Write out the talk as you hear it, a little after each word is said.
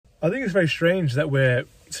I think it's very strange that we're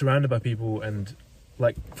surrounded by people and,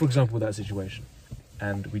 like, for example, that situation,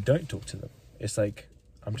 and we don't talk to them. It's like,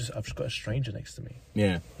 I've just got a stranger next to me.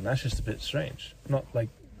 Yeah. And that's just a bit strange. Not like,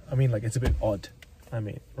 I mean, like, it's a bit odd. I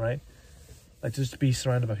mean, right? Like, just to be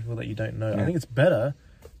surrounded by people that you don't know. Yeah. I think it's better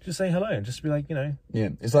just say hello and just be like, you know. Yeah.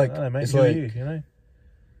 It's like, I don't know, mate, it's who like, are you know?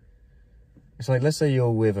 it's like, let's say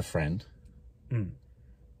you're with a friend. And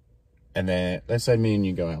then, let's say me and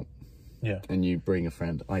you go out. Yeah. And you bring a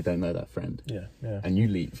friend. I don't know that friend. Yeah. Yeah. And you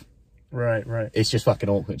leave. Right. It's just fucking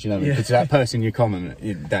awkward, you know what I mean? Yeah. Because that person you common,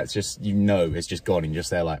 that's just, you know, it's just gone and you're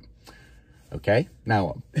just there like, okay, now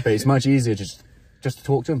what? But it's much easier just to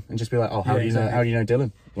talk to them and just be like, oh, how do you know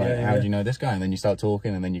Dylan? Like, how do you know this guy? And then you start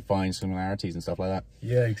talking and then you find similarities and stuff like that.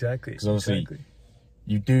 Yeah, exactly. Because obviously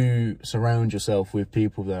you do surround yourself with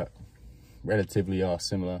people that relatively are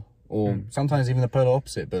similar, or sometimes even the polar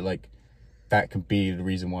opposite, but like that could be the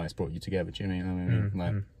reason why it's brought you together. Do you know what I mean?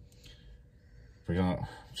 Like, for example,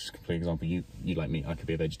 just a complete example, you like me, I could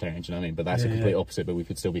be a vegetarian, do you know what I mean? But that's a complete opposite, but we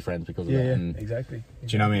could still be friends because of that. Yeah, and exactly. do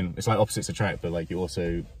you know what I mean? It's like opposites attract, but like you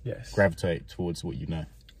also gravitate towards what you know.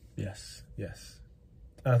 Yes.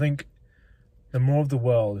 And I think the more of the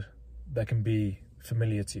world that can be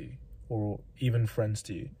familiar to you, or even friends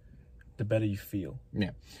to you, the better you feel.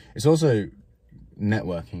 Yeah. It's also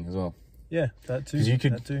networking as well. Yeah, that too. 'Cause you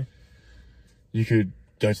could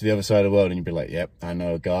go to the other side of the world and you'd be like, yep, I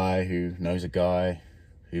know a guy who knows a guy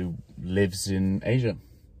who lives in Asia.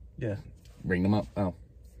 Yeah. Ring them up. Oh,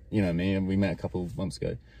 you know me, and we met a couple of months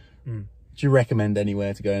ago. Do you recommend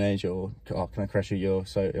anywhere to go in Asia, or can I crash on your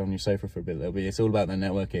sofa for a bit? It's all about the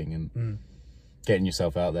networking and getting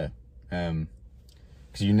yourself out there,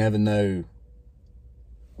 because you never know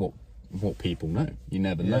what people know. You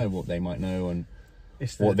never know what they might know and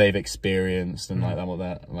what they've experienced and like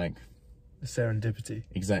like the serendipity.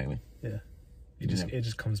 Exactly. Yeah. It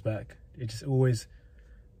just comes back. It's always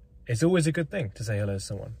a good thing to say hello to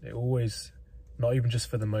someone. It always, not even just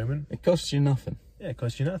for the moment. It costs you nothing. Yeah, it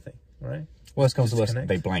costs you nothing, right? Worst comes to worst,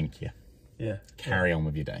 they blank you. Yeah. Carry on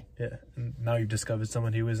with your day. Yeah. And now you've discovered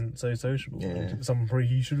someone who isn't so sociable. Yeah. Someone probably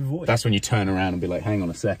you should avoid. That's when you turn around and be like, hang on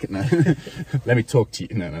a second now. Let me talk to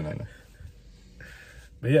you. No.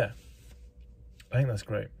 But yeah, I think that's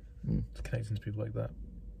great. Connecting to people like that.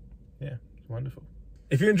 Yeah, it's wonderful.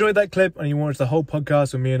 If you enjoyed that clip and you want to watch the whole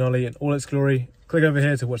podcast with me and Ollie in all its glory, click over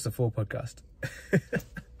here to watch the full podcast.